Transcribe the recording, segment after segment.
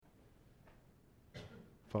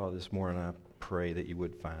Father, this morning I pray that you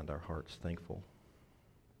would find our hearts thankful.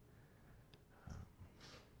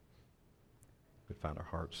 We'd find our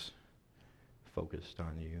hearts focused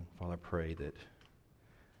on you. Father, I pray that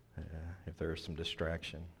if there is some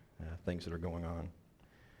distraction, things that are going on,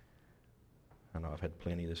 I know I've had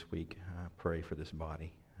plenty this week. I pray for this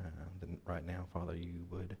body. That right now, Father, you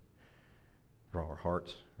would draw our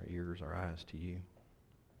hearts, our ears, our eyes to you.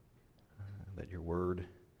 That your word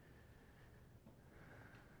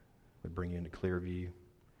would bring you into clear view.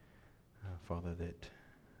 Father, that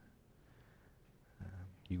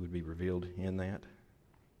you would be revealed in that.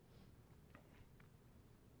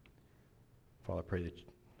 Father, I pray that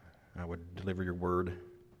I would deliver your word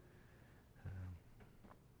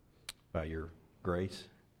by your grace.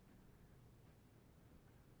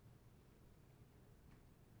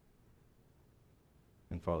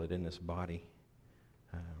 And Father, that in this body,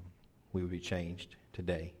 we would be changed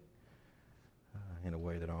today in a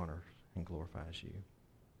way that honors and glorifies you.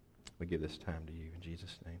 We give this time to you in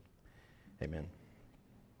Jesus' name. Amen.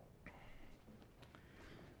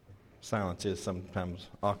 Silence is sometimes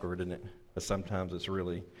awkward, isn't it? But sometimes it's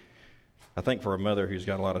really, I think for a mother who's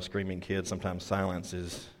got a lot of screaming kids, sometimes silence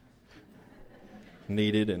is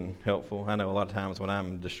needed and helpful. I know a lot of times when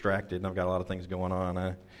I'm distracted and I've got a lot of things going on,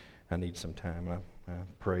 I need some time. I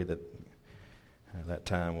pray that that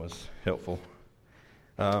time was helpful.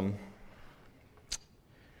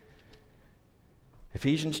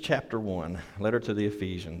 Ephesians chapter 1, letter to the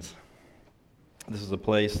Ephesians. This is a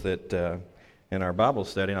place that in our Bible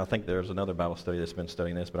study, and I think there's another Bible study that's been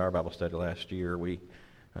studying this, but our Bible study last year, we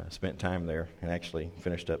spent time there and actually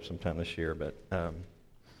finished up sometime this year. But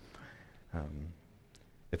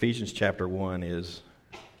Ephesians chapter 1 is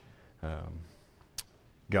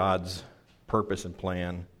God's purpose and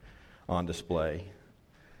plan on display.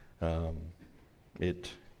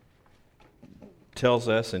 It tells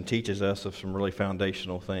us and teaches us of some really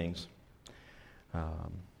foundational things.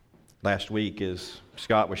 Last week, as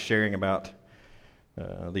Scott was sharing about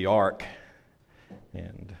the ark,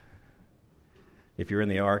 and if you're in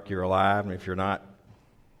the ark, you're alive, and if you're not,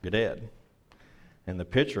 you're dead. And the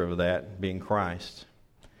picture of that being Christ.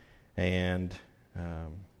 And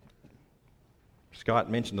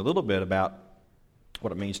Scott mentioned a little bit about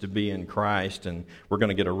what it means to be in Christ, and we're going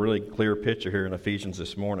to get a really clear picture here in Ephesians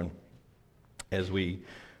this morning as we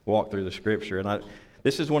walk through the Scripture. And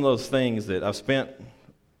this is one of those things that I've spent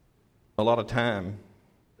a lot of time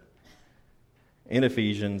in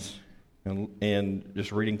Ephesians and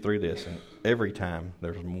just reading through this, and every time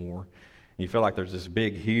there's more. And you feel like there's this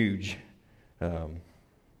big, huge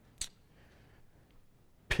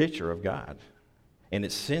picture of God. And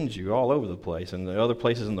it sends you all over the place, and the other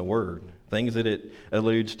places in the Word, things that it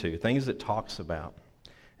alludes to, things it talks about.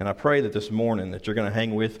 And I pray that this morning that you're going to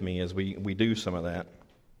hang with me as we do some of that.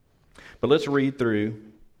 But let's read through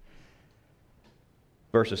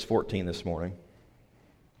verses 14 this morning.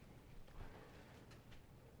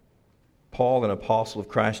 Paul, an apostle of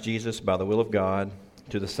Christ Jesus by the will of God,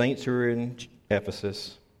 to the saints who are in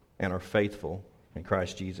Ephesus and are faithful in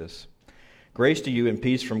Christ Jesus. Grace to you and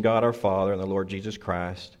peace from God our Father and the Lord Jesus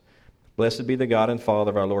Christ. Blessed be the God and Father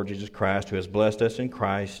of our Lord Jesus Christ, who has blessed us in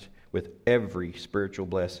Christ with every spiritual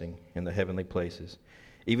blessing in the heavenly places,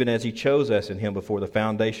 even as he chose us in him before the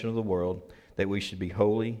foundation of the world, that we should be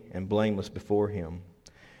holy and blameless before him.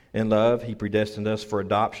 In love, he predestined us for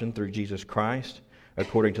adoption through Jesus Christ,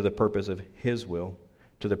 according to the purpose of his will,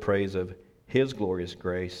 to the praise of his glorious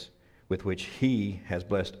grace, with which he has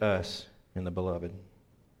blessed us in the Beloved.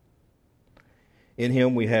 In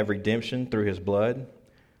him we have redemption through his blood,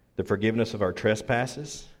 the forgiveness of our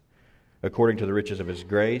trespasses, according to the riches of his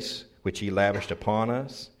grace, which he lavished upon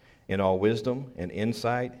us in all wisdom and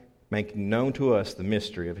insight, making known to us the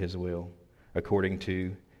mystery of his will, according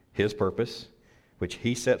to his purpose, which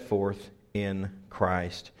he set forth in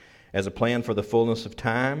Christ, as a plan for the fullness of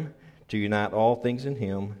time, to unite all things in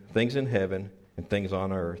him, things in heaven and things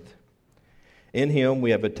on earth. In him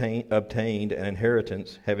we have obtained an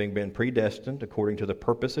inheritance, having been predestined according to the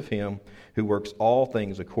purpose of him who works all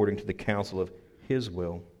things according to the counsel of his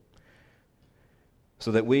will,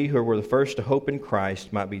 so that we who were the first to hope in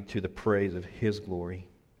Christ might be to the praise of his glory.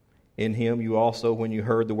 In him you also, when you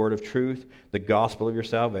heard the word of truth, the gospel of your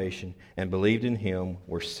salvation, and believed in him,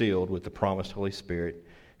 were sealed with the promised Holy Spirit,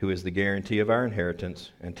 who is the guarantee of our inheritance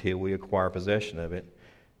until we acquire possession of it,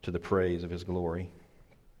 to the praise of his glory.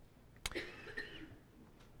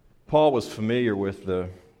 Paul was familiar with the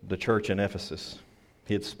church in Ephesus.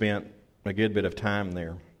 He had spent a good bit of time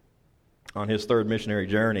there. On his third missionary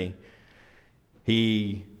journey,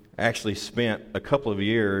 he actually spent a couple of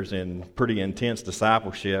years in pretty intense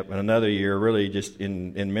discipleship and another year really just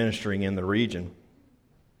in ministering in the region.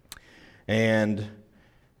 And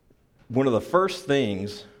one of the first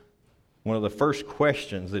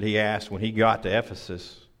questions that he asked when he got to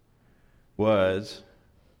Ephesus was,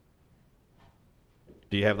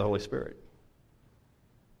 do you have the Holy Spirit?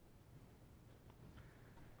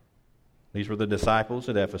 These were the disciples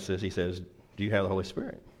at Ephesus. He says, do you have the Holy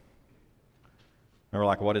Spirit? And we're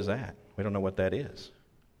like, what is that? We don't know what that is.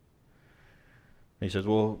 He says,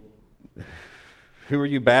 well, who are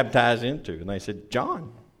you baptized into? And they said,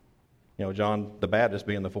 John. John the Baptist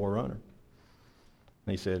being the forerunner.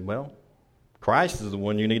 And he said, well, Christ is the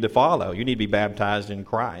one you need to follow. You need to be baptized in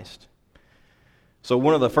Christ. So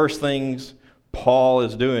one of the first things Paul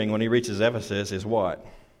is doing when he reaches Ephesus is what?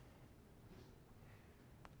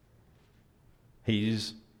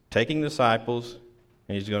 He's taking disciples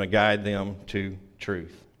and he's going to guide them to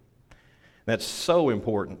truth. That's so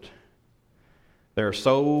important.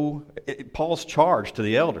 Paul's charge to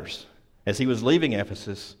the elders as he was leaving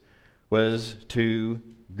Ephesus was to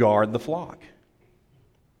guard the flock.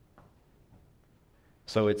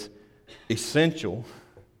 So it's essential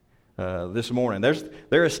this morning.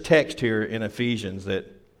 There is text here in Ephesians that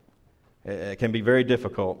can be very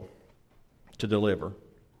difficult to deliver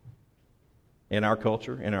in our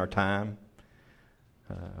culture, in our time,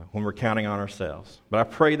 when we're counting on ourselves. But I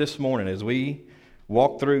pray this morning as we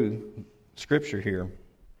walk through Scripture here,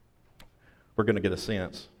 we're going to get a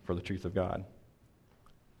sense for the truth of God.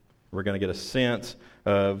 We're going to get a sense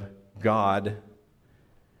of God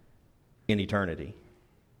in eternity,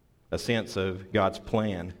 a sense of God's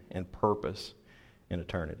plan and purpose in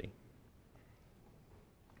eternity.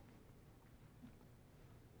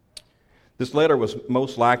 This letter was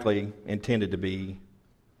most likely intended to be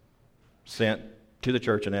sent to the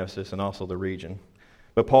church in Ephesus and also the region.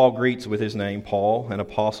 But Paul greets with his name, Paul, an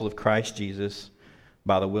apostle of Christ Jesus,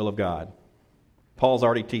 by the will of God. Paul's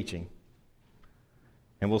already teaching.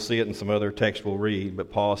 And we'll see it in some other text we'll read,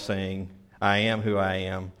 but Paul's saying, I am who I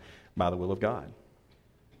am by the will of God.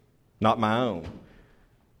 Not my own.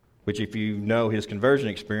 Which if you know his conversion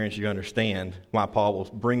experience, you understand why Paul will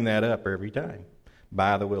bring that up every time.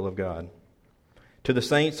 By the will of God. To the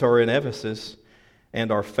saints who are in Ephesus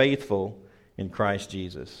and are faithful in Christ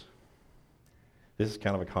Jesus. This is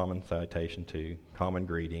kind of a common citation too, common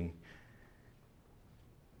greeting.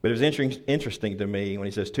 But it was interesting to me when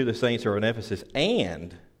he says, to the saints who are in Ephesus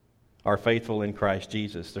and are faithful in Christ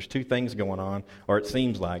Jesus. There's two things going on, or it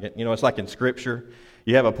seems like it. It's like in Scripture.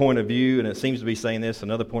 You have a point of view, and it seems to be saying this,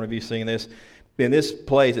 another point of view saying this. In this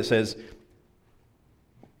place, it says,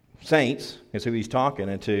 saints is who he's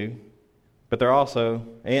talking to, but they're also,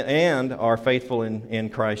 and are faithful in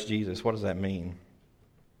Christ Jesus. What does that mean?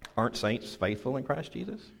 Aren't saints faithful in Christ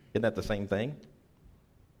Jesus? Isn't that the same thing?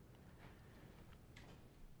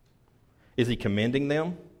 Is he commending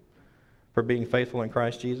them for being faithful in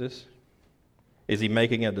Christ Jesus? Is he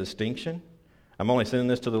making a distinction? I'm only sending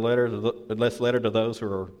this letter to those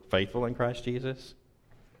who are faithful in Christ Jesus.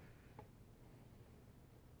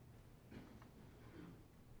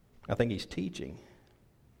 I think he's teaching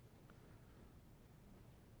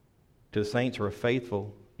to the saints who are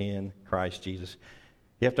faithful in Christ Jesus.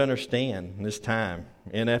 You have to understand, in this time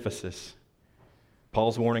in Ephesus,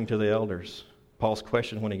 Paul's warning to the elders, Paul's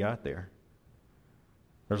question when he got there.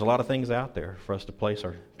 There's a lot of things out there for us to place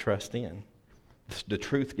our trust in. The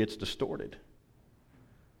truth gets distorted.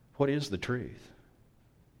 What is the truth?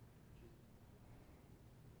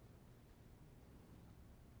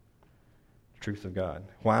 The truth of God.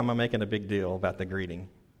 Why am I making a big deal about the greeting?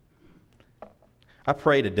 I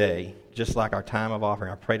pray today, just like our time of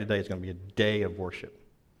offering, I pray today is going to be a day of worship.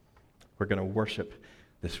 We're going to worship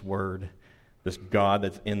this Word, this God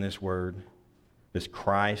that's in this Word, this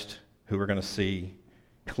Christ who we're going to see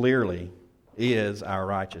clearly is our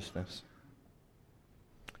righteousness.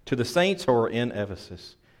 To the saints who are in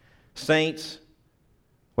Ephesus. Saints,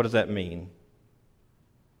 what does that mean?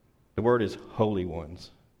 The word is holy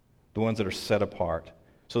ones, the ones that are set apart.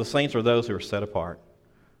 So the saints are those who are set apart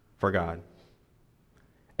for God.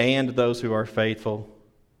 And those who are faithful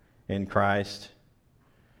in Christ.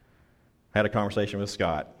 I had a conversation with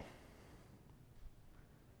Scott.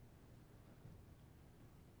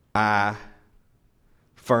 I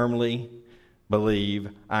firmly believe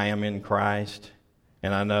I am in Christ,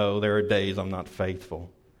 and I know there are days I'm not faithful.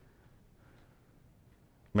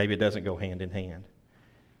 Maybe it doesn't go hand in hand.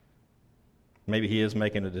 Maybe he is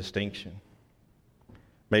making a distinction.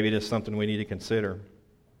 Maybe it is something we need to consider.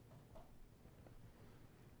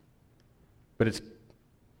 But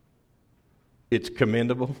it's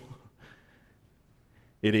commendable.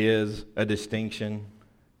 It is a distinction,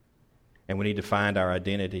 and we need to find our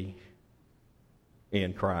identity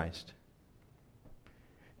in Christ.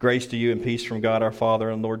 Grace to you and peace from God our Father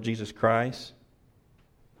and Lord Jesus Christ.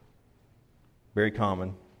 Very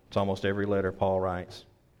common. It's almost every letter Paul writes.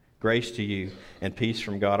 Grace to you and peace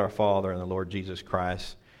from God our Father and the Lord Jesus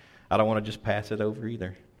Christ. I don't want to just pass it over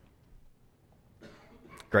either.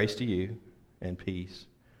 Grace to you and peace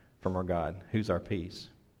from our God. Who's our peace?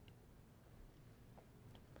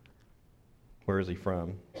 Where is he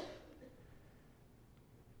from?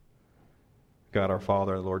 God our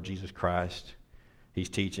Father and the Lord Jesus Christ. He's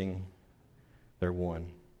teaching. They're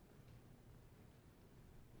one.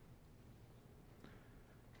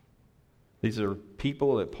 These are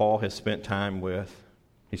people that Paul has spent time with.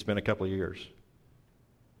 He spent a couple of years.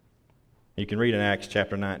 You can read in Acts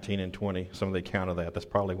chapter 19 and 20 some of the account of that. That's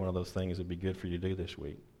probably one of those things that would be good for you to do this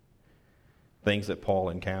week. Things that Paul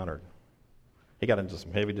encountered. He got into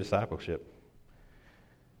some heavy discipleship.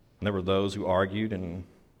 And there were those who argued, and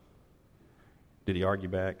did he argue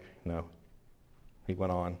back? No. He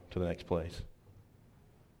went on to the next place.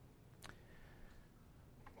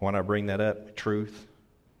 When I bring that up, truth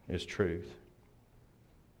is truth.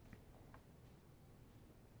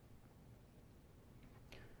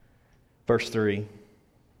 Verse 3.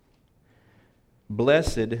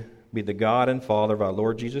 Blessed be the God and Father of our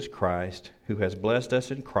Lord Jesus Christ, who has blessed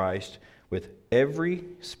us in Christ with every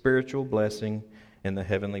spiritual blessing in the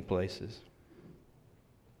heavenly places.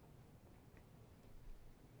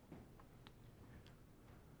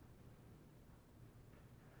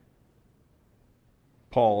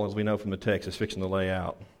 Paul, as we know from the text, is fixing to lay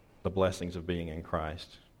out the blessings of being in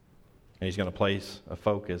Christ. And he's going to place a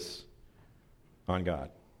focus on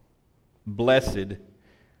God. Blessed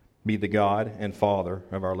be the God and Father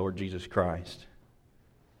of our Lord Jesus Christ,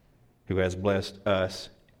 who has blessed us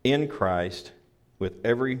in Christ with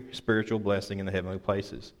every spiritual blessing in the heavenly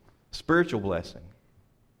places. Spiritual blessing.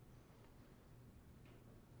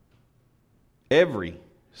 Every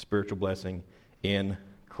spiritual blessing in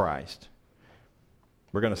Christ.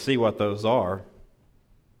 We're going to see what those are.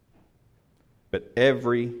 But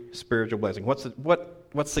every spiritual blessing.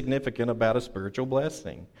 What's significant about a spiritual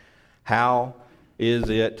blessing? How is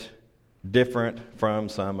it different from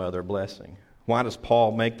some other blessing? Why does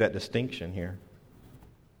Paul make that distinction here?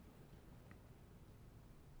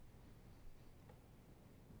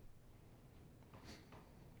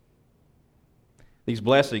 These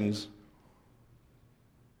blessings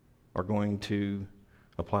are going to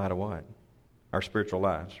apply to what? Our spiritual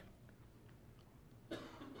lives.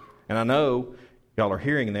 And I know y'all are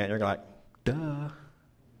hearing that and you're like, duh.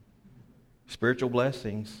 Spiritual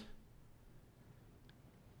blessings.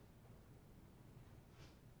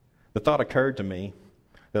 The thought occurred to me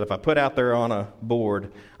that if I put out there on a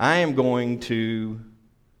board, I am going to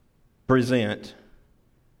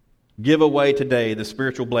give away today the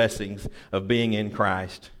spiritual blessings of being in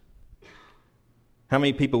Christ. How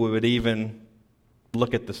many people would even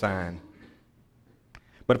look at the sign?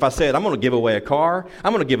 But if I said, I'm going to give away a car,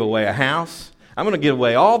 I'm going to give away a house, I'm going to give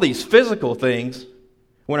away all these physical things, I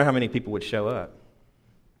wonder how many people would show up.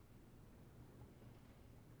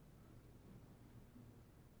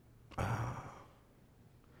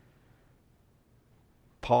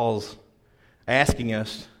 Paul's asking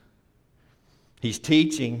us, he's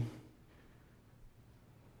teaching,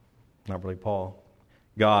 not really Paul,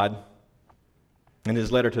 God, in his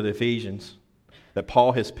letter to the Ephesians that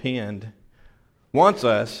Paul has penned, wants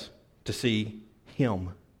us to see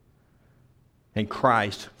Him and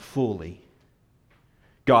Christ fully.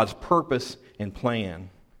 God's purpose and plan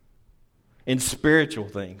in spiritual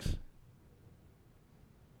things.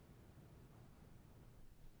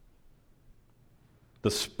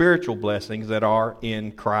 The spiritual blessings that are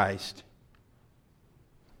in Christ.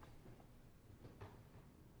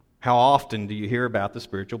 How often do you hear about the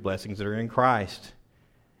spiritual blessings that are in Christ?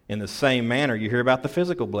 In the same manner you hear about the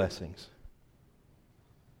physical blessings.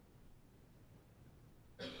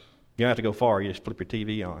 You don't have to go far, you just flip your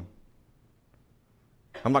TV on.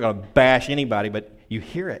 I'm not going to bash anybody, but you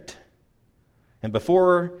hear it. And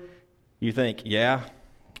before you think, yeah,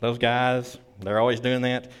 those guys, they're always doing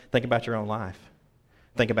that, think about your own life.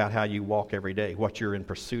 Think about how you walk every day, what you're in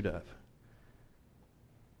pursuit of.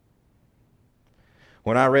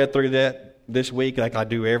 When I read through that this week, like I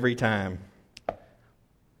do every time,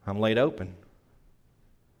 I'm laid open.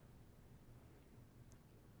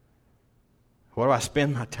 What do I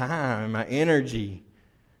spend my time, my energy,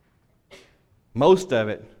 most of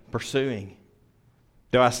it pursuing?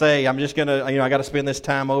 Do I say, I'm just going to, I got to spend this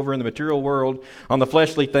time over in the material world on the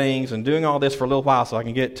fleshly things and doing all this for a little while so I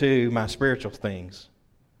can get to my spiritual things?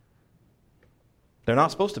 They're not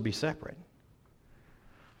supposed to be separate.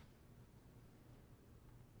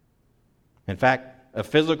 In fact, a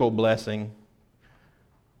physical blessing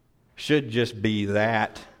should just be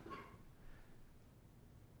that.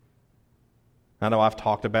 I know I've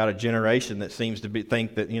talked about a generation that seems to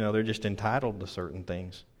think that, they're just entitled to certain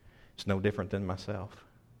things. It's no different than myself.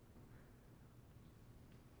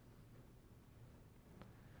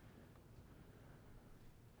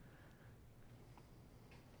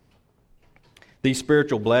 These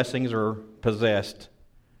spiritual blessings are possessed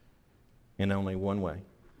in only one way,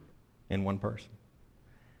 in one person,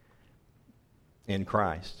 in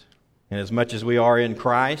Christ. And as much as we are in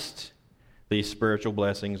Christ, these spiritual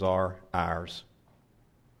blessings are ours.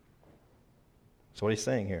 That's what he's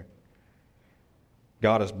saying here.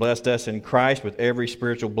 God has blessed us in Christ with every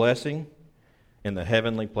spiritual blessing in the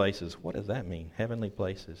heavenly places. What does that mean, heavenly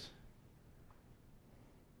places?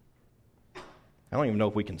 I don't even know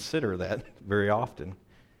if we consider that very often.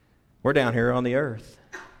 We're down here on the earth.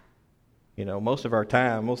 Most of our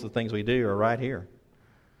time, most of the things we do are right here.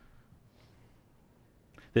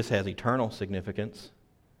 This has eternal significance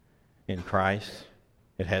in Christ.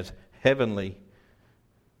 It has heavenly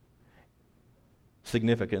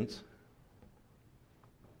significance.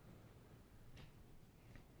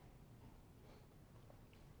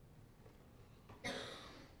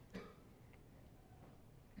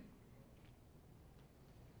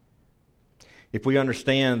 If we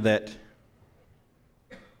understand that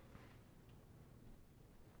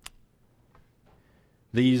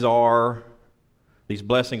these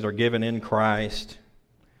blessings are given in Christ,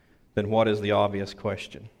 then what is the obvious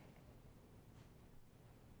question?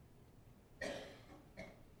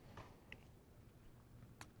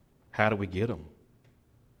 How do we get them?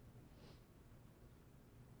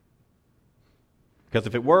 Because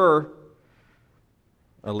if it were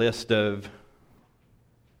a list of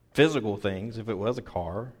physical things, if it was a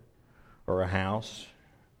car or a house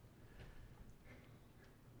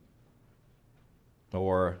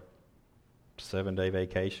or a 7-day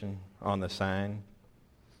vacation on the sign,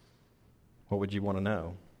 what would you want to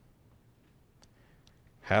know?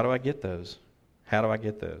 How do I get those? How do I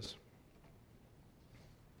get those?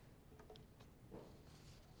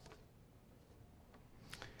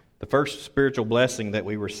 The first spiritual blessing that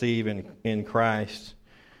we receive in Christ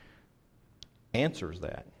answers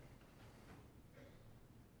that.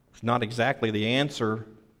 It's not exactly the answer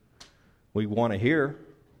we want to hear.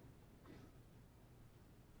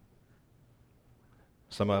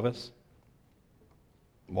 Some of us,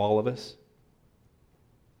 all of us.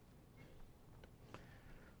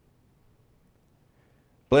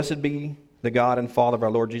 Blessed be the God and Father of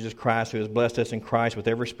our Lord Jesus Christ, who has blessed us in Christ with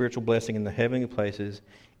every spiritual blessing in the heavenly places,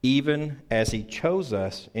 even as He chose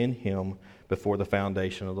us in Him before the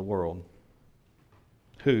foundation of the world.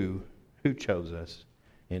 Who chose us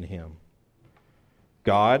in Him?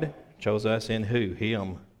 God chose us in who?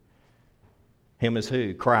 Him. Him is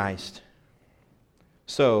who? Christ.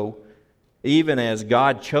 So, even as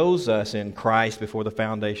God chose us in Christ before the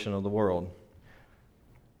foundation of the world.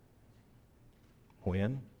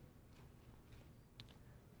 When?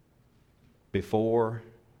 Before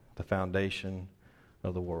the foundation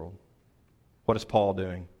of the world. What is Paul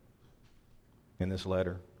doing in this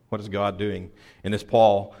letter? What is God doing in this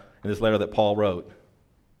letter that Paul wrote?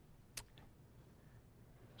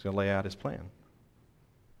 He's going to lay out his plan.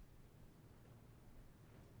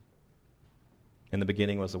 In the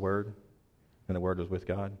beginning was the Word, and the Word was with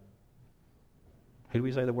God. Who do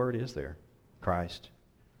we say the Word is there? Christ.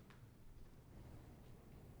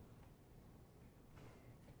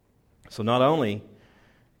 So not only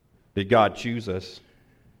did God choose us,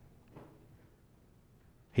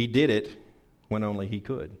 He did it when only He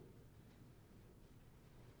could.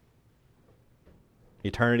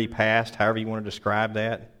 Eternity past, however you want to describe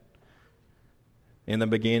that. In the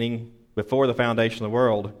beginning, before the foundation of the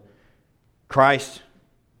world, Christ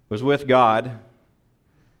was with God,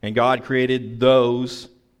 and God created those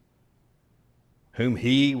whom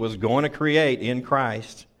He was going to create in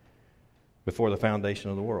Christ before the foundation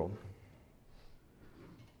of the world.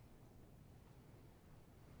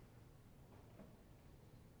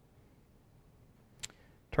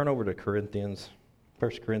 Turn over to Corinthians,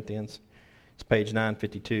 1 Corinthians. It's page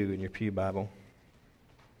 952 in your pew Bible.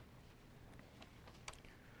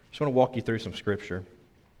 Just want to walk you through some scripture.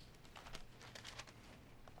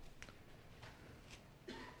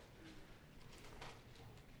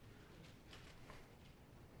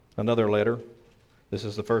 Another letter. This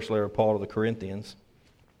is the first letter of Paul to the Corinthians.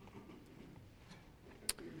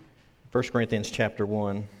 1 Corinthians chapter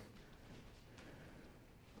 1.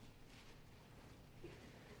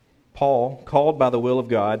 Paul, called by the will of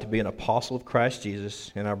God to be an apostle of Christ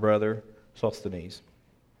Jesus, and our brother Sosthenes.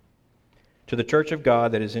 To the church of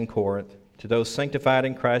God that is in Corinth, to those sanctified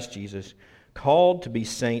in Christ Jesus, called to be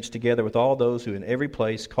saints together with all those who in every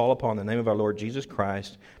place call upon the name of our Lord Jesus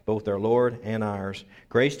Christ, both our Lord and ours,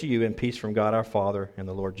 grace to you and peace from God our Father and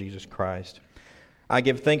the Lord Jesus Christ. I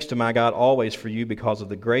give thanks to my God always for you because of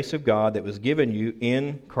the grace of God that was given you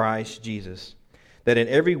in Christ Jesus, that in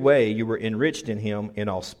every way you were enriched in him in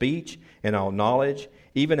all speech and all knowledge,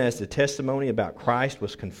 even as the testimony about Christ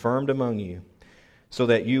was confirmed among you, so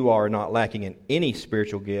that you are not lacking in any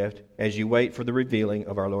spiritual gift as you wait for the revealing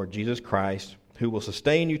of our Lord Jesus Christ, who will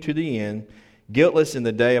sustain you to the end, guiltless in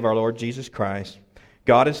the day of our Lord Jesus Christ.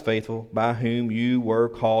 God is faithful, by whom you were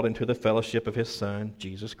called into the fellowship of his Son,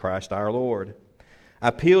 Jesus Christ our Lord. I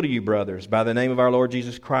appeal to you, brothers, by the name of our Lord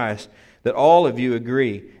Jesus Christ, that all of you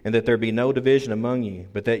agree, and that there be no division among you,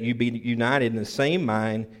 but that you be united in the same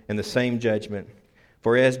mind and the same judgment.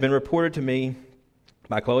 For it has been reported to me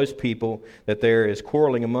by close people that there is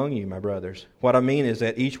quarreling among you, my brothers. What I mean is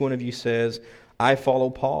that each one of you says, I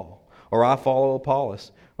follow Paul, or I follow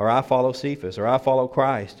Apollos, or I follow Cephas, or I follow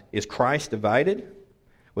Christ. Is Christ divided?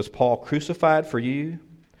 Was Paul crucified for you?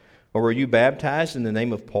 Or were you baptized in the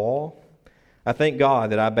name of Paul? I thank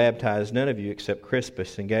God that I baptized none of you except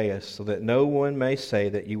Crispus and Gaius, so that no one may say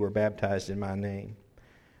that you were baptized in my name.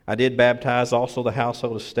 I did baptize also the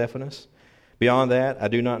household of Stephanas. Beyond that, I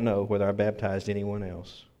do not know whether I baptized anyone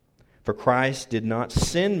else. For Christ did not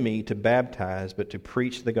send me to baptize, but to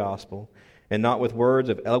preach the gospel, and not with words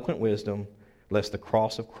of eloquent wisdom, lest the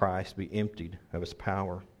cross of Christ be emptied of its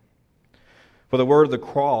power. For the word of the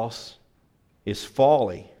cross is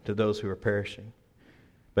folly to those who are perishing,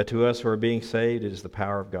 but to us who are being saved it is the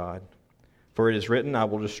power of God. For it is written, I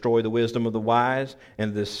will destroy the wisdom of the wise,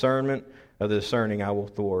 and the discernment of the discerning I will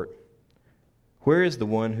thwart. Where is the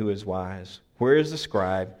one who is wise? Where is the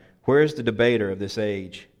scribe? Where is the debater of this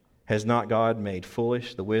age? Has not God made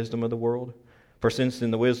foolish the wisdom of the world? For since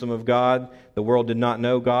in the wisdom of God the world did not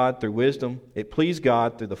know God through wisdom, it pleased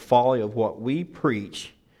God through the folly of what we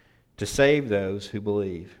preach to save those who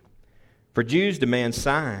believe. For Jews demand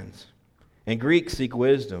signs, and Greeks seek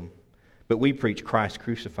wisdom, but we preach Christ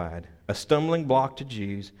crucified, a stumbling block to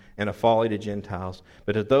Jews and a folly to Gentiles.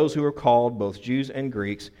 But to those who are called, both Jews and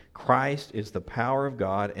Greeks, Christ is the power of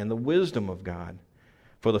God and the wisdom of God.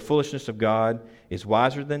 For the foolishness of God is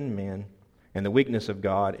wiser than men, and the weakness of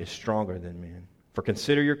God is stronger than men. For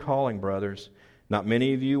consider your calling, brothers. Not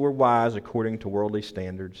many of you were wise according to worldly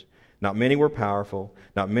standards. Not many were powerful.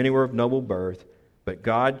 Not many were of noble birth. But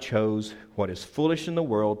God chose what is foolish in the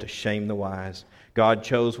world to shame the wise. God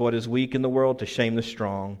chose what is weak in the world to shame the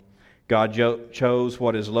strong. God chose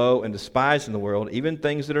what is low and despised in the world, even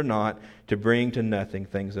things that are not, to bring to nothing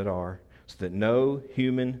things that are, so that no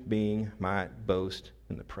human being might boast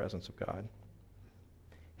in the presence of God.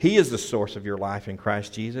 He is the source of your life in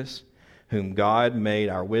Christ Jesus, whom God made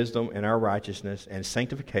our wisdom and our righteousness and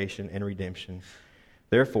sanctification and redemption.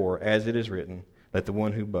 Therefore, as it is written, let the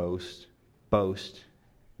one who boasts, boast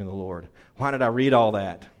in the Lord. Why did I read all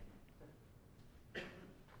that?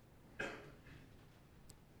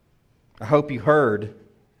 I hope you heard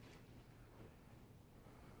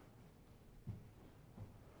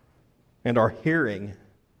and are hearing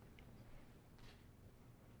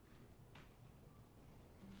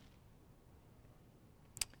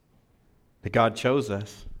that God chose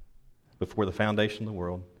us before the foundation of the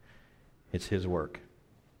world. It's His work.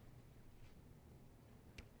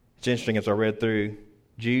 It's interesting as I read through,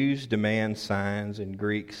 Jews demand signs and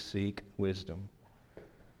Greeks seek wisdom.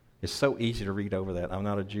 It's so easy to read over that. I'm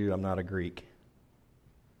not a Jew, I'm not a Greek.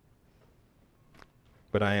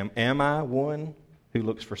 But am I one who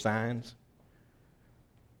looks for signs?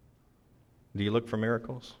 Do you look for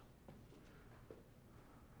miracles?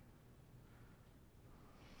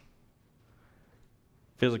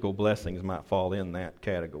 Physical blessings might fall in that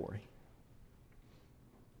category.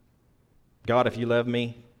 God, if you love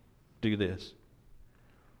me, do this.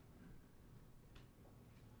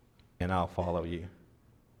 And I'll follow you.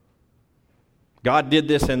 God did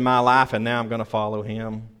this in my life and now I'm going to follow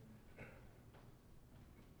Him.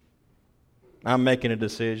 I'm making a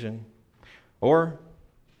decision. Or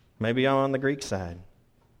maybe I'm on the Greek side.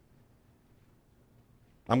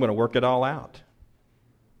 I'm going to work it all out.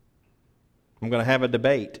 I'm going to have a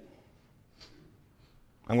debate.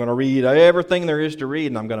 I'm going to read everything there is to read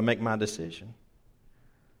and I'm going to make my decision.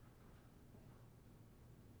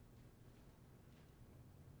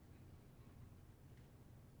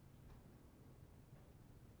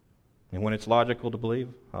 And when it's logical to believe,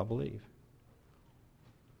 I'll believe.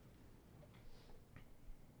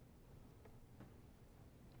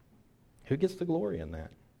 Who gets the glory in that?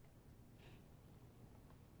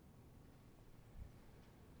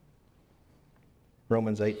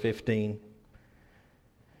 Romans 8:15.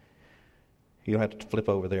 You don't have to flip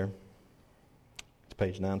over there. It's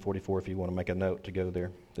page 944 if you want to make a note to go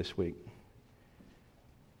there this week.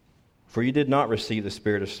 For you did not receive the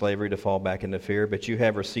spirit of slavery to fall back into fear, but you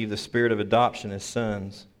have received the spirit of adoption as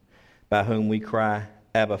sons, by whom we cry,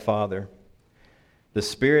 Abba, Father. The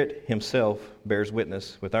Spirit Himself bears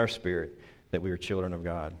witness with our spirit that we are children of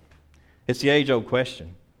God. It's the age-old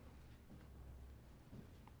question.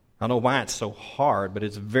 I don't know why it's so hard, but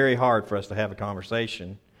it's very hard for us to have a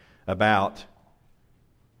conversation about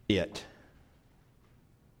it.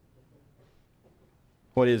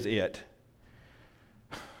 What is it?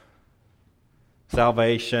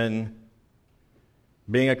 Salvation,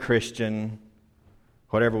 being a Christian,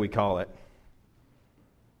 whatever we call it.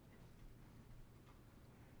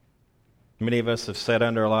 Many of us have sat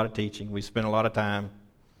under a lot of teaching. We spent a lot of time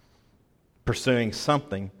pursuing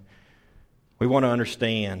something. We want to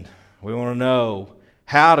understand. We want to know,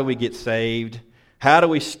 how do we get saved? How do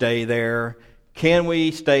we stay there? Can we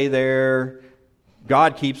stay there?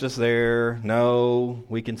 God keeps us there. No,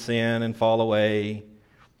 we can sin and fall away.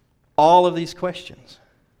 All of these questions.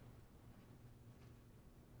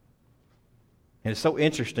 And it's so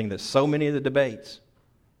interesting that so many of the debates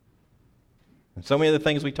and so many of the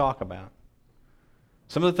things we talk about,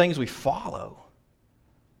 some of the things we follow,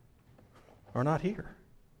 are not here.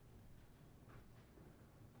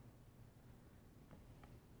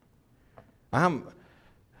 I'm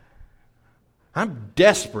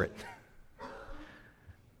desperate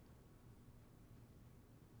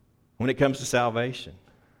when it comes to salvation.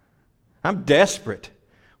 I'm desperate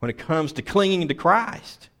when it comes to clinging to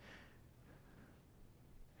Christ.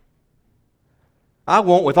 I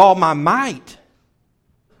want with all my might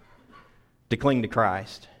to cling to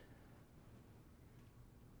Christ.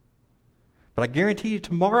 But I guarantee you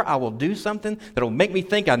tomorrow I will do something that will make me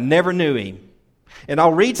think I never knew Him. And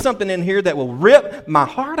I'll read something in here that will rip my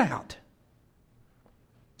heart out.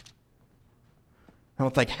 I'll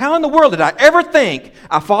think, how in the world did I ever think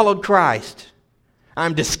I followed Christ?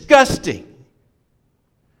 I'm disgusting.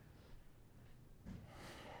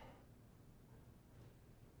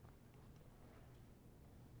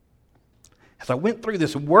 As I went through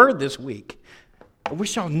this word this week, I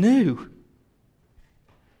wish y'all knew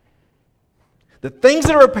the things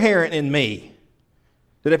that are apparent in me,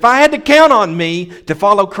 that if I had to count on me to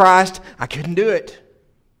follow Christ, I couldn't do it.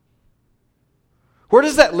 Where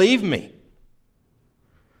does that leave me?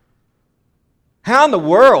 How in the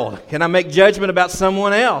world can I make judgment about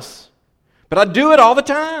someone else? But I do it all the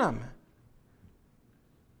time.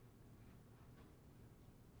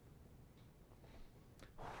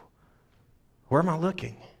 Where am I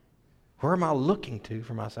looking? Where am I looking to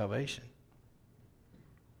for my salvation?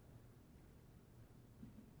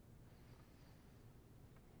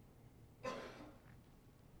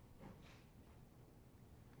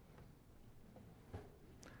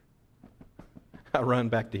 I run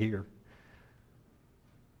back to here.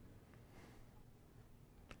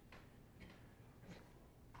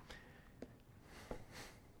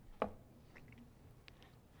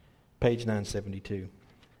 Page 972.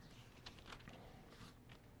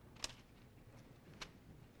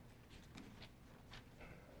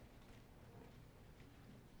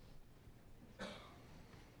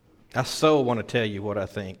 I so want to tell you what I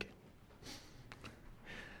think.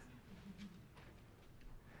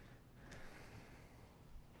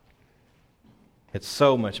 It's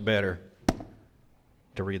so much better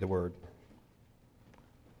to read the Word.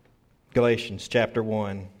 Galatians chapter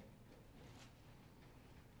 1.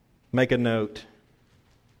 Make a note.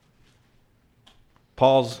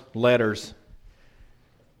 Paul's letters.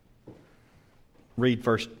 Read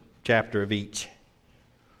first chapter of each.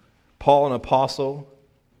 Paul, an apostle,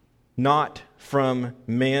 not from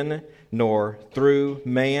men, nor through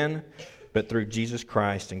man, but through Jesus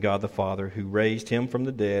Christ and God the Father, who raised Him from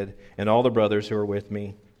the dead, and all the brothers who are with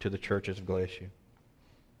me, to the churches of Galatia.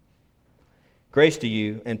 Grace to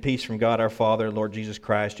you and peace from God our Father and Lord Jesus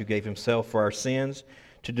Christ, who gave Himself for our sins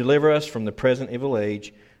to deliver us from the present evil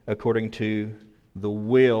age, according to the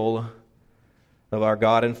will of our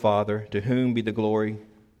God and Father, to whom be the glory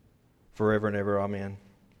forever and ever. Amen.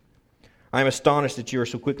 I am astonished that you are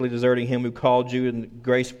so quickly deserting Him who called you in the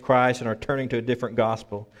grace of Christ and are turning to a different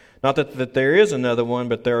gospel. Not that there is another one,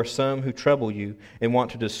 but there are some who trouble you and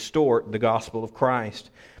want to distort the gospel of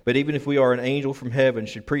Christ. But even if we are an angel from heaven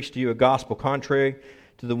should preach to you a gospel contrary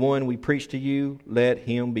to the one we preach to you, let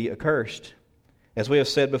him be accursed. As we have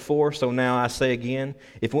said before, so now I say again,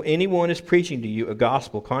 if anyone is preaching to you a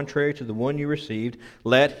gospel contrary to the one you received,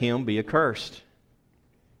 let him be accursed.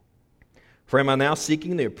 For am I now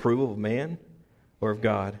seeking the approval of man or of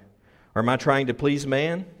God? Or am I trying to please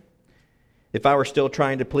man? If I were still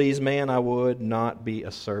trying to please man, I would not be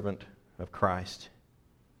a servant of Christ.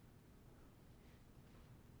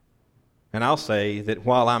 And I'll say that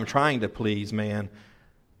while I'm trying to please man,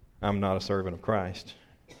 I'm not a servant of Christ.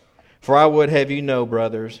 For I would have you know,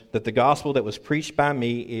 brothers, that the gospel that was preached by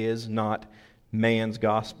me is not man's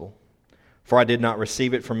gospel. For I did not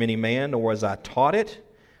receive it from any man, nor was I taught it,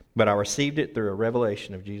 but I received it through a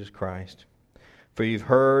revelation of Jesus Christ. For you've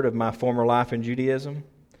heard of my former life in Judaism,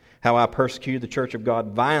 how I persecuted the church of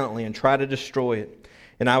God violently and tried to destroy it.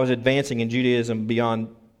 And I was advancing in Judaism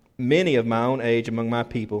beyond many of my own age among my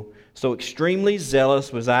people. So extremely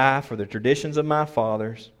zealous was I for the traditions of my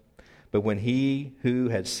fathers. But when he who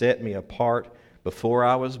had set me apart before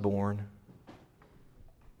I was born,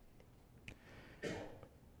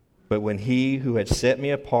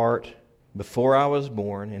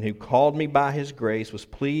 and who called me by his grace, was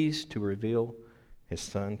pleased to reveal his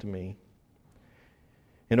Son to me,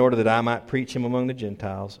 in order that I might preach him among the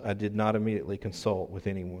Gentiles, I did not immediately consult with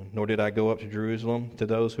anyone, nor did I go up to Jerusalem to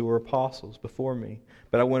those who were apostles before me.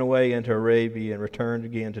 But I went away into Arabia and returned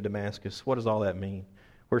again to Damascus. What does all that mean?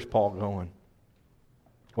 Where's Paul going?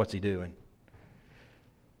 What's he doing?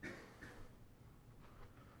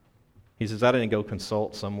 He says, I didn't go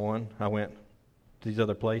consult someone. I went to these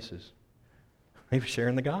other places. He was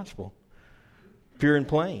sharing the gospel, pure and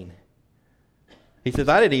plain. He says,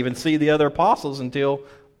 I didn't even see the other apostles until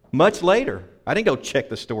much later. I didn't go check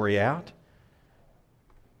the story out.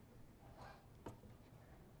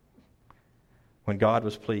 When God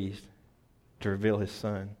was pleased to reveal his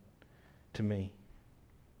Son to me.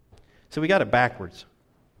 So we got it backwards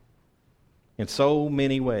in so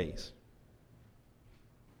many ways.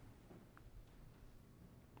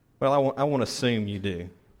 Well, I won't assume you do.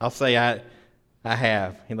 I'll say I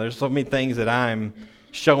have. There's so many things that I'm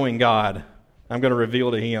showing God. I'm going to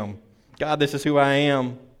reveal to him. God, this is who I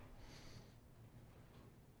am.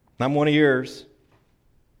 I'm one of yours.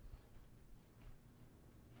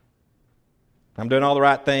 I'm doing all the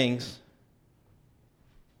right things.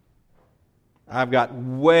 I've got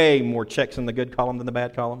way more checks in the good column than the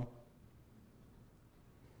bad column.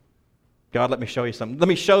 God, let me show you something. Let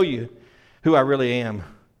me show you who I really am.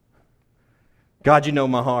 God, you know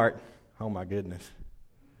my heart. Oh my goodness.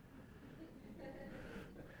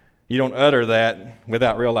 You don't utter that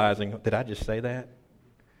without realizing, did I just say that?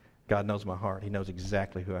 God knows my heart. He knows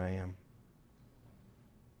exactly who I am.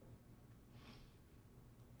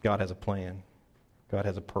 God has a plan. God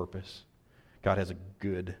has a purpose. God has a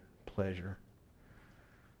good pleasure.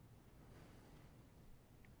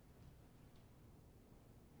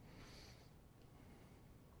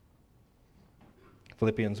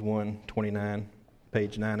 Philippians 1:29,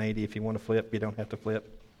 page 980. If you want to flip, you don't have to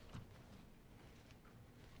flip.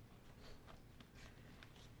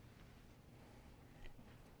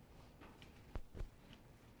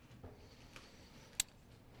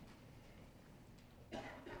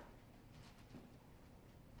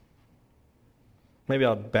 Maybe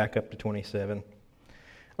I'll back up to 27.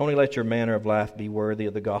 Only let your manner of life be worthy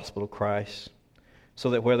of the gospel of Christ, so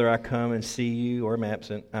that whether I come and see you or am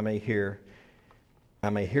absent, I may hear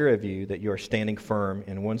of you that you are standing firm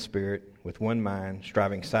in one spirit, with one mind,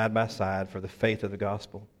 striving side by side for the faith of the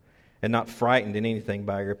gospel, and not frightened in anything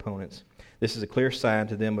by your opponents. This is a clear sign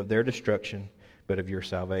to them of their destruction, but of your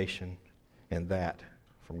salvation, and that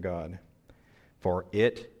from God. For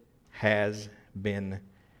it has been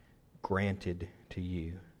granted to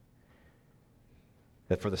you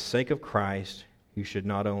that for the sake of Christ you should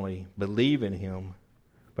not only believe in him,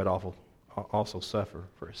 but also suffer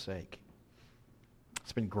for his sake.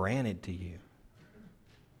 It's been granted to you.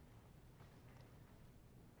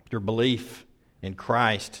 Your belief in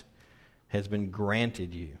Christ has been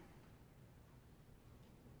granted you.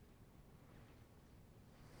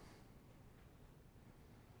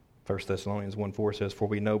 1 Thessalonians 1:4 says, For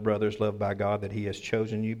we know, brothers, loved by God, that he has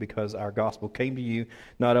chosen you because our gospel came to you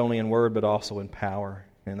not only in word, but also in power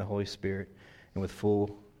and in the Holy Spirit and with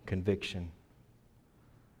full conviction.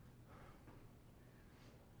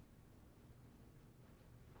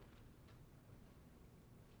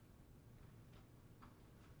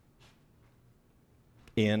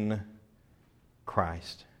 In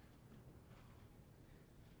Christ.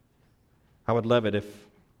 I would love it if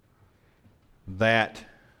that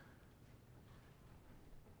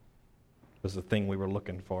was the thing we were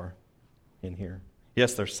looking for in here.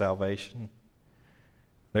 Yes, there's salvation.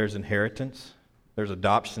 There's inheritance. There's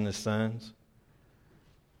adoption as sons.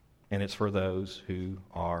 and it's for those who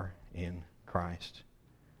are in Christ.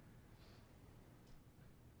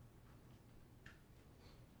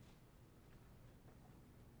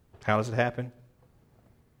 How does it happen?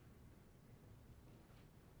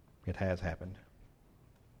 It has happened.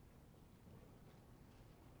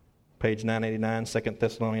 Page 989, 2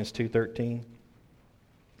 Thessalonians 2:13.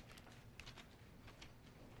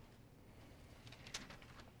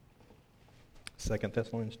 Second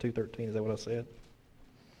Thessalonians 2:13, is that what I said?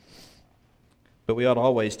 But we ought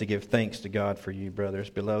always to give thanks to God for you, brothers,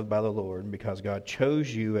 beloved by the Lord, because God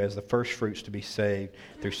chose you as the first fruits to be saved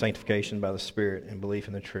through sanctification by the Spirit and belief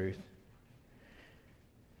in the truth.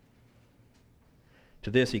 To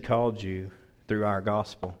this He called you through our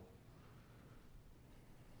gospel.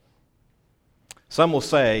 Some will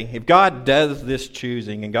say, if God does this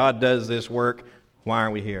choosing and God does this work, why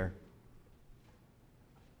aren't we here?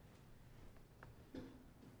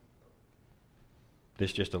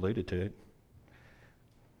 This just alluded to it.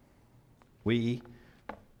 We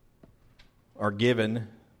are given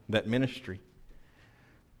that ministry.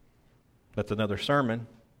 That's another sermon.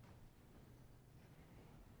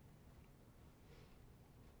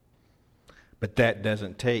 But that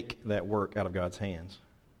doesn't take that work out of God's hands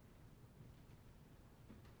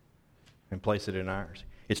and place it in ours.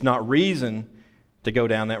 It's not reason to go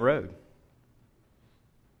down that road.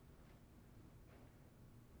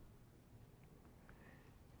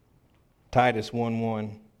 Titus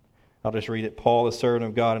 1:1. I'll just read it. Paul, the servant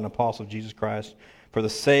of God and apostle of Jesus Christ, for the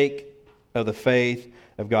sake of the faith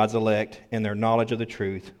of God's elect and their knowledge of the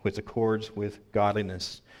truth, which accords with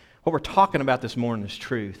godliness. What we're talking about this morning is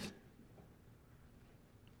truth.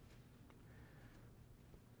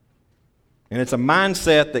 And it's a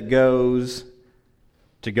mindset that goes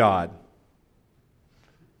to God.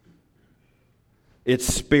 It's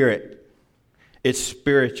spirit. It's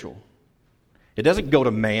spiritual. It doesn't go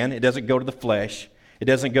to man. It doesn't go to the flesh. It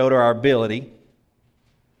doesn't go to our ability. It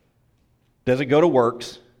doesn't go to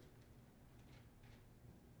works.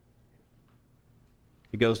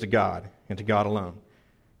 It goes to God and to God alone.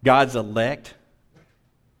 God's elect.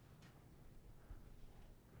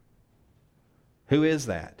 Who is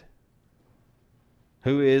that?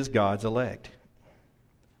 Who is God's elect?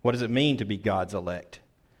 What does it mean to be God's elect?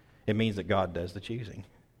 It means that God does the choosing.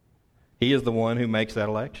 He is the one who makes that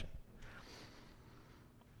election.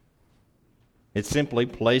 It simply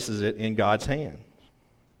places it in God's hand.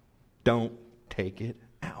 Don't take it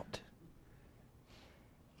out.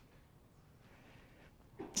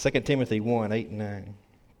 2 Timothy 1:8 and 9.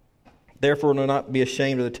 Therefore, do not be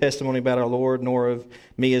ashamed of the testimony about our Lord, nor of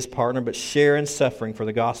me as partner, but share in suffering for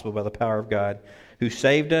the gospel by the power of God, who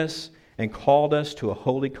saved us and called us to a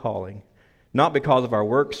holy calling, not because of our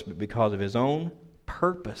works, but because of His own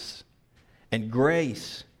purpose and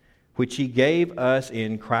grace, which He gave us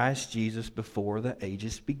in Christ Jesus before the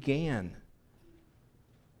ages began.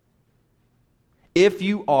 If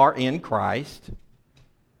you are in Christ,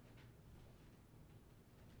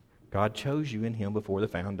 God chose you in Him before the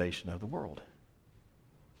foundation of the world.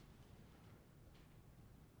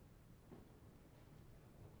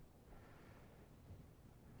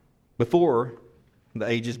 Before the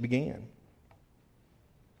ages began.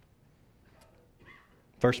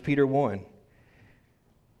 1 Peter 1,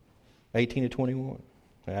 18 to 21.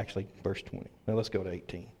 Actually, verse 20. Now let's go to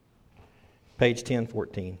 18. Page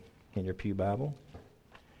 1014 in your pew Bible.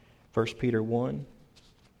 1 Peter 1.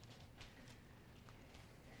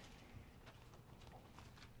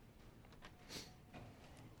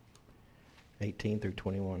 18 through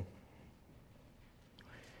 21.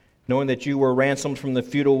 Knowing that you were ransomed from the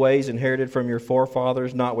futile ways inherited from your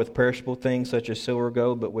forefathers, not with perishable things such as silver or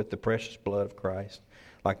gold, but with the precious blood of Christ,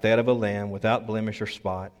 like that of a lamb, without blemish or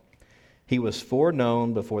spot. He was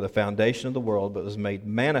foreknown before the foundation of the world, but was made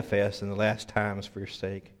manifest in the last times for your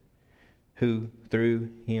sake, who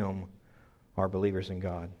through Him are believers in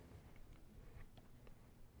God.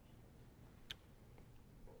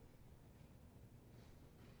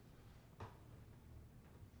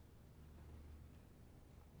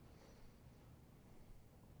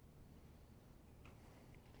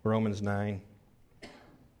 Romans 9,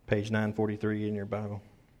 page 943 in your Bible,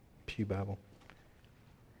 pew Bible.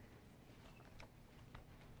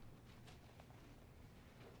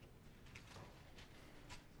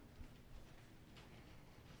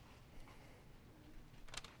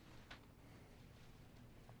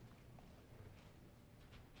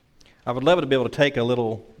 I would love to be able to take a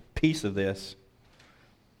little piece of this,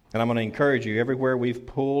 and I'm going to encourage you, everywhere we've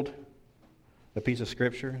pulled a piece of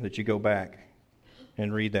Scripture, that you go back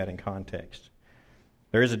and read that in context.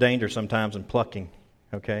 There is a danger sometimes in plucking,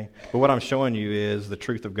 okay? But what I'm showing you is the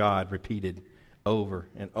truth of God repeated over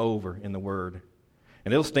and over in the Word.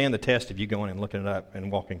 And it'll stand the test of you going and looking it up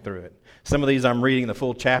and walking through it. Some of these I'm reading the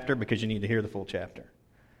full chapter because you need to hear the full chapter.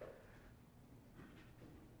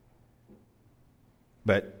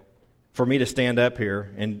 But for me to stand up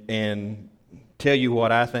here and tell you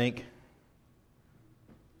what I think,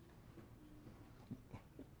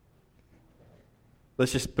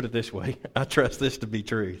 let's just put it this way. I trust this to be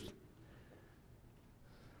truth.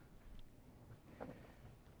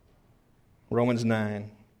 Romans 9.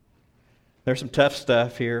 There's some tough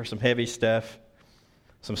stuff here, some heavy stuff,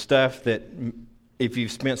 some stuff that if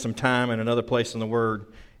you've spent some time in another place in the Word,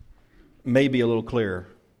 may be a little clearer.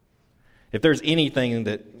 If there's anything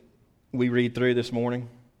that we read through this morning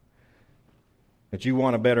that you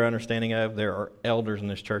want a better understanding of, there are elders in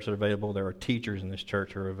this church that are available. There are teachers in this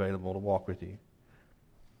church who are available to walk with you.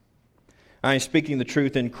 I am speaking the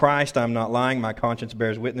truth in Christ. I am not lying. My conscience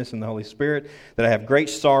bears witness in the Holy Spirit that I have great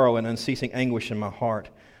sorrow and unceasing anguish in my heart.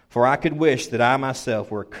 For I could wish that I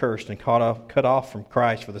myself were accursed and cut off from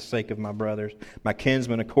Christ for the sake of my brothers, my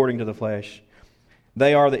kinsmen according to the flesh.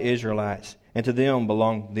 They are the Israelites, and to them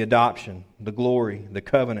belong the adoption, the glory, the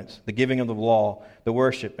covenants, the giving of the law, the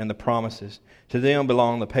worship, and the promises. To them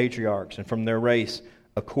belong the patriarchs, and from their race,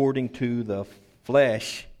 according to the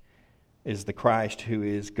flesh, is the Christ who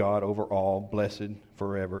is God over all, blessed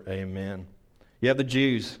forever. Amen. You have the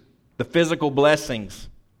Jews, the physical blessings.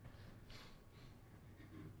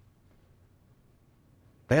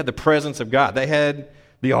 They had the presence of God. They had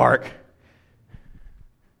the ark.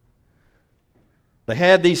 They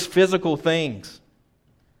had these physical things.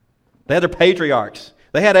 They had their patriarchs.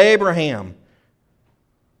 They had Abraham.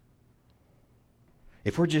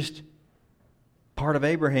 If we're just part of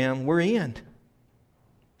Abraham, we're in.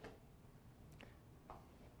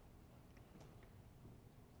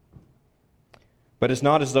 But it's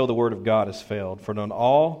not as though the word of God has failed, for not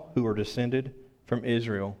all who are descended from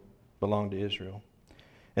Israel belong to Israel.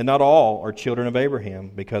 And not all are children of Abraham,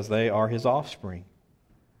 because they are his offspring.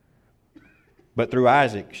 But through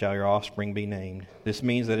Isaac shall your offspring be named. This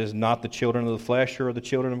means that it is not the children of the flesh who are the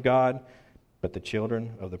children of God, but the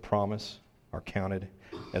children of the promise are counted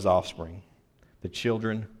as offspring. The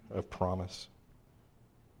children of promise.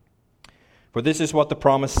 For this is what the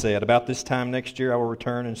promise said, about this time next year I will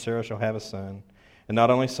return, and Sarah shall have a son. And not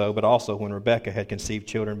only so, but also when Rebekah had conceived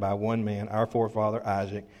children by one man, our forefather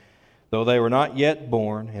Isaac, though they were not yet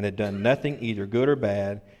born and had done nothing either good or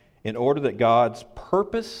bad, in order that God's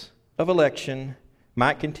purpose of election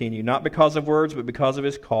might continue, not because of words, but because of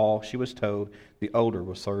his call, she was told, the older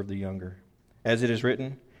will serve the younger. As it is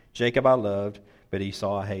written, Jacob I loved, but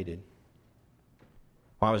Esau I hated.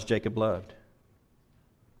 Why was Jacob loved?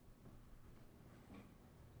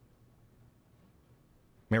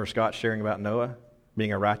 Remember Scott sharing about Noah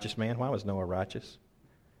being a righteous man? Why was Noah righteous?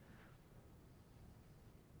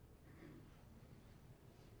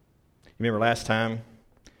 Remember last time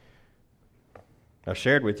I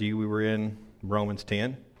shared with you, we were in Romans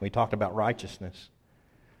 10. We talked about righteousness.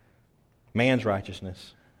 Man's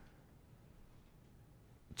righteousness.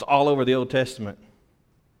 It's all over the Old Testament.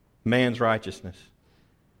 Man's righteousness.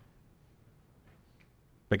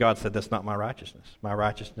 But God said, that's not my righteousness. My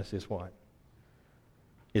righteousness is what?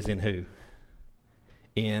 Is in who?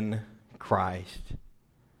 In Christ.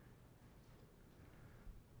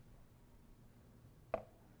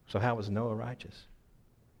 So how was Noah righteous?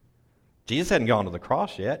 Jesus hadn't gone to the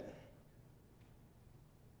cross yet.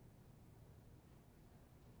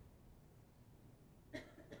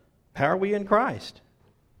 How are we in Christ?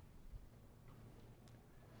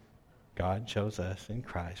 God chose us in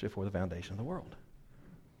Christ before the foundation of the world.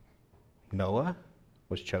 Noah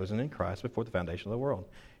was chosen in Christ before the foundation of the world.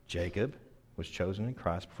 Jacob was chosen in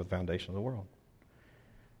Christ before the foundation of the world.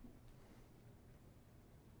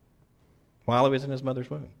 While he was in his mother's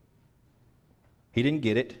womb. He didn't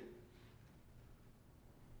get it.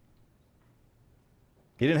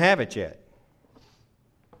 He didn't have it yet.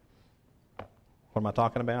 What am I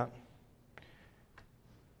talking about?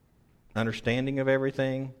 Understanding of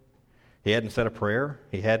everything. He hadn't said a prayer.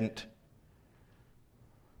 He hadn't.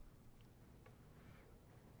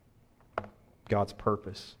 God's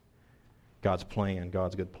purpose, God's plan,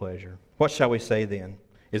 God's good pleasure. What shall we say then?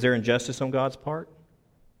 Is there injustice on God's part?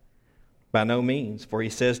 By no means, for he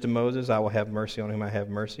says to Moses, I will have mercy on whom I have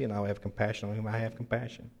mercy, and I will have compassion on whom I have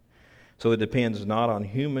compassion. So it depends not on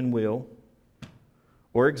human will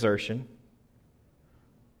or exertion,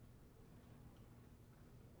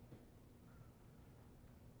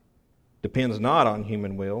 depends not on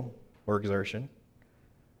human will or exertion,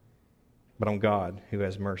 but on God who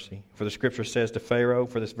has mercy. For the Scripture says to Pharaoh,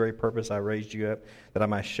 for this very purpose I raised you up, that I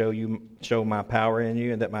might show my power in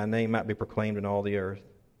you, and that my name might be proclaimed in all the earth.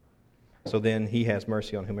 So then he has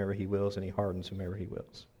mercy on whomever he wills, and he hardens whomever he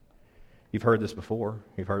wills. You've heard this before.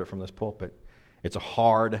 You've heard it from this pulpit. It's a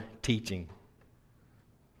hard teaching.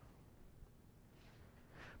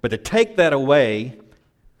 But to take that away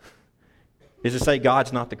is to say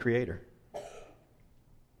God's not the creator.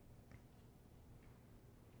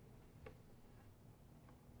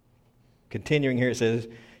 Continuing here, it says,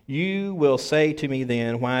 you will say to me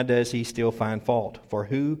then, why does he still find fault? For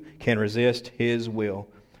who can resist his will?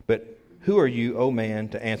 But who are you, O man,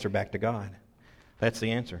 to answer back to God? That's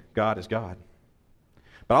the answer. God is God.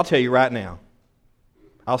 But I'll tell you right now,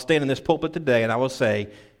 I'll stand in this pulpit today and I will say,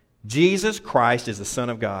 Jesus Christ is the Son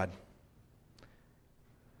of God.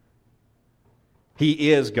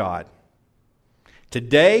 He is God.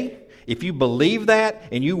 Today, if you believe that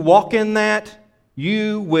and you walk in that,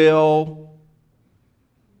 you will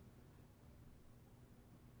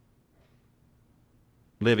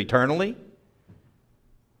live eternally.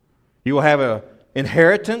 You will have an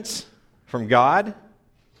inheritance from God.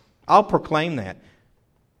 I'll proclaim that.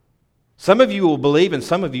 Some of you will believe and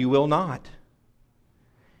some of you will not.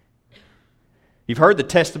 You've heard the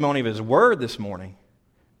testimony of His Word this morning.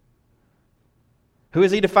 Who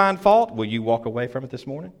is He to find fault? Will you walk away from it this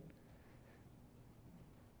morning?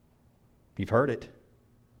 You've heard it.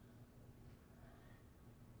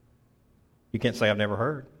 You can't say, I've never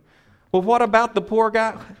heard. Well, what about the poor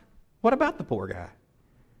guy? What about the poor guy?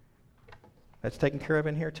 That's taken care of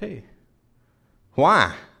in here too.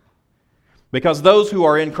 Why? Because those who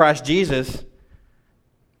are in Christ Jesus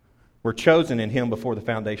were chosen in Him before the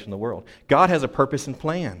foundation of the world. God has a purpose and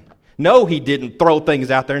plan. No, He didn't throw things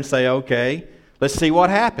out there and say, okay, let's see what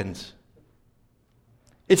happens.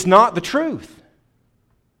 It's not the truth.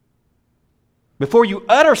 Before you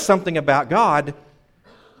utter something about God,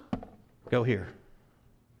 go here.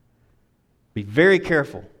 Be very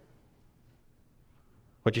careful.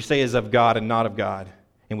 What you say is of God and not of God.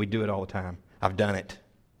 And we do it all the time. I've done it.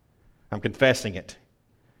 I'm confessing it.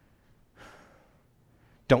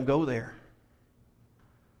 Don't go there.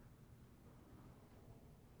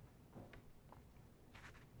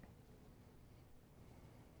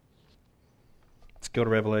 Let's go to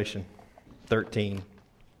Revelation 13.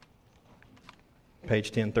 Page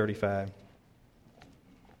 1035.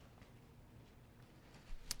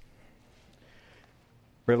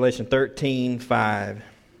 Revelation 13:5.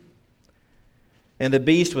 And the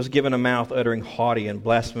beast was given a mouth uttering haughty and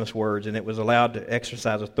blasphemous words, and it was allowed to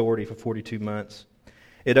exercise authority for 42 months.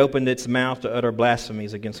 It opened its mouth to utter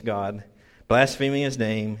blasphemies against God, blaspheming His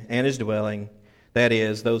name and His dwelling, that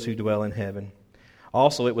is, those who dwell in heaven.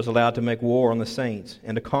 Also it was allowed to make war on the saints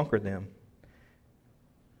and to conquer them.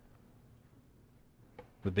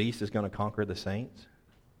 The beast is going to conquer the saints?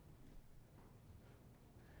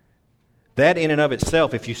 That in and of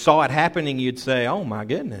itself, if you saw it happening, you'd say, oh my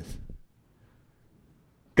goodness.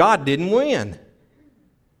 God didn't win.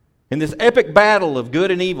 In this epic battle of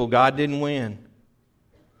good and evil, God didn't win.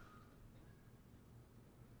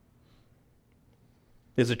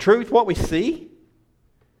 Is the truth what we see?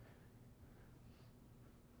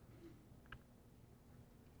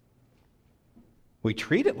 We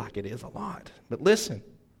treat it like it is a lot. But listen.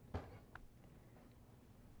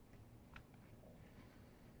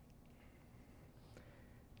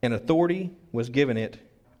 And authority was given it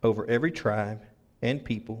over every tribe and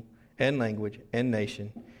people and language and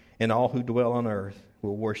nation, and all who dwell on earth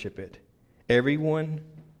will worship it. Everyone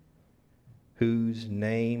whose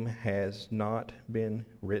name has not been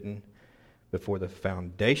written before the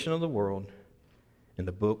foundation of the world in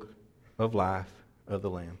the book of life of the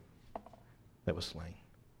Lamb that was slain.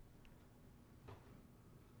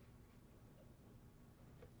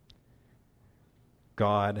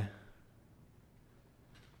 God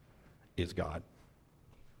is God.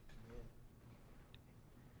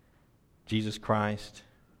 Jesus Christ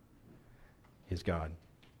is God.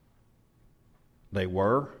 They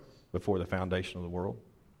were before the foundation of the world.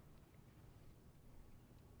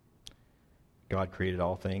 God created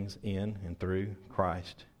all things in and through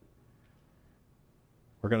Christ.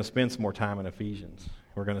 We're going to spend some more time in Ephesians.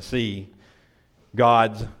 We're going to see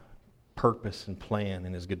God's purpose and plan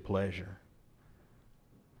and His good pleasure.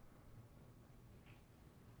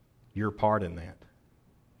 Your part in that.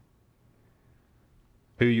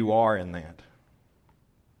 Who you are in that.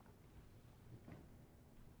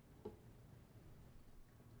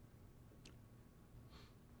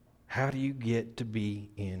 How do you get to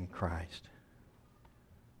be in Christ?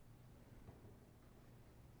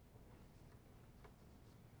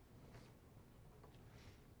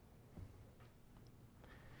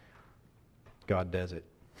 God does it.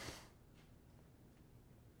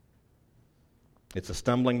 It's a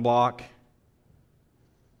stumbling block.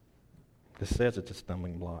 This says it's a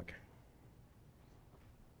stumbling block.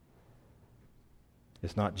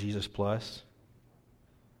 It's not Jesus plus.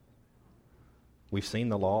 We've seen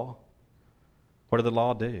the law. What did the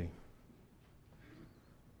law do?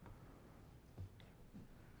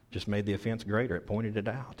 Just made the offense greater. It pointed it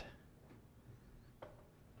out.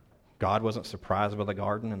 God wasn't surprised by the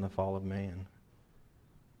garden and the fall of man.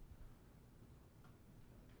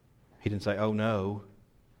 He didn't say, oh no,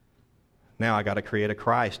 now I got to create a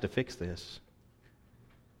Christ to fix this.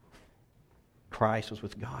 Christ was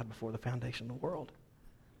with God before the foundation of the world.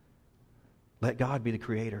 Let God be the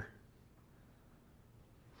creator.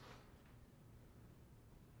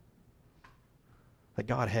 Let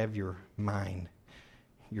God have your mind,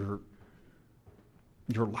 your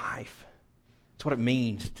life. That's what it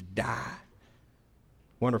means to die.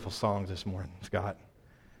 Wonderful songs this morning, Scott.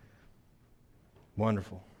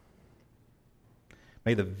 Wonderful.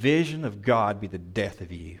 May the vision of God be the death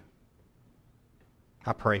of you.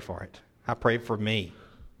 I pray for it. I pray for me.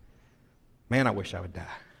 Man, I wish I would die.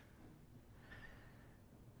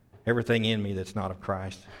 Everything in me that's not of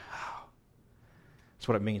Christ. That's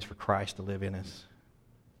what it means for Christ to live in us.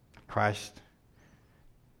 Christ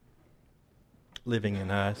living in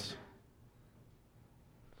us.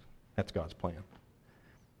 That's God's plan.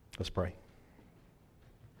 Let's pray.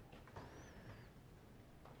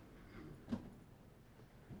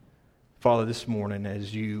 Father, this morning,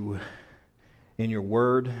 as you, in your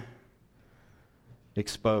word,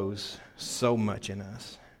 expose so much in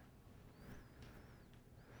us,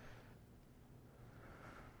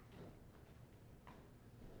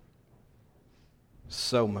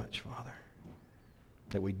 so much, Father,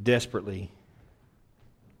 that we desperately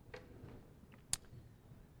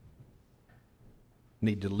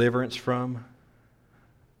need deliverance from,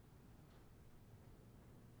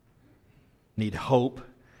 need hope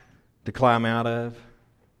to climb out of.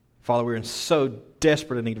 Father, we're in so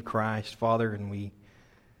desperate need of Christ, Father, and we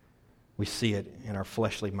see it in our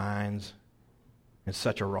fleshly minds in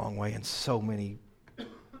such a wrong way, in so many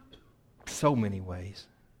ways.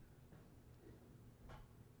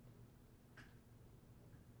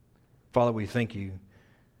 Father, we thank you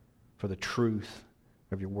for the truth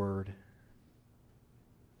of your word.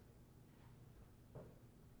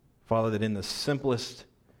 Father, that in the simplest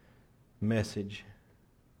message,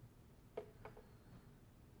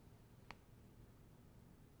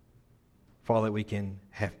 Father, we can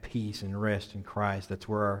have peace and rest in Christ. That's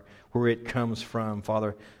where it comes from.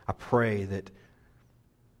 Father, I pray that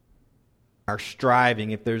our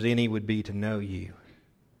striving, if there's any, would be to know you,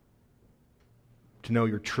 to know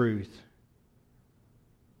your truth.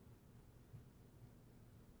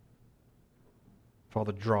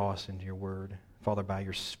 Father, draw us into your word. Father, by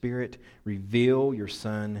your Spirit, reveal your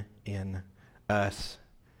Son in us.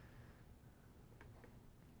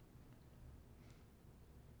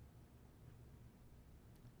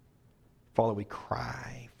 Father, we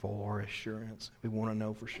cry for assurance. We want to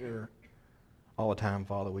know for sure. All the time,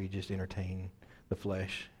 Father, we just entertain the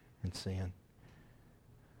flesh and sin.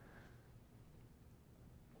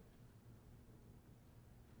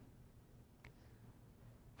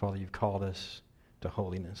 Father, you've called us to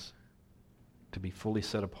holiness, to be fully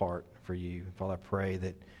set apart for you. Father, I pray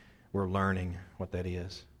that we're learning what that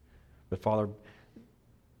is. But Father,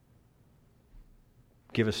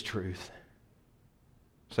 give us truth.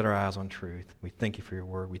 Set our eyes on truth. We thank you for your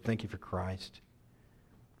word. We thank you for Christ.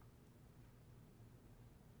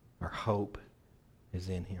 Our hope is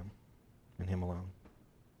in him and him alone.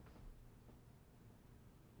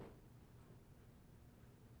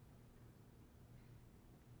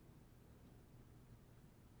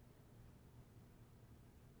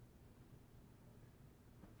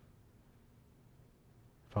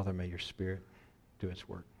 Father, may your Spirit do its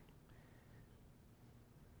work.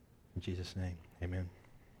 In Jesus' name, amen.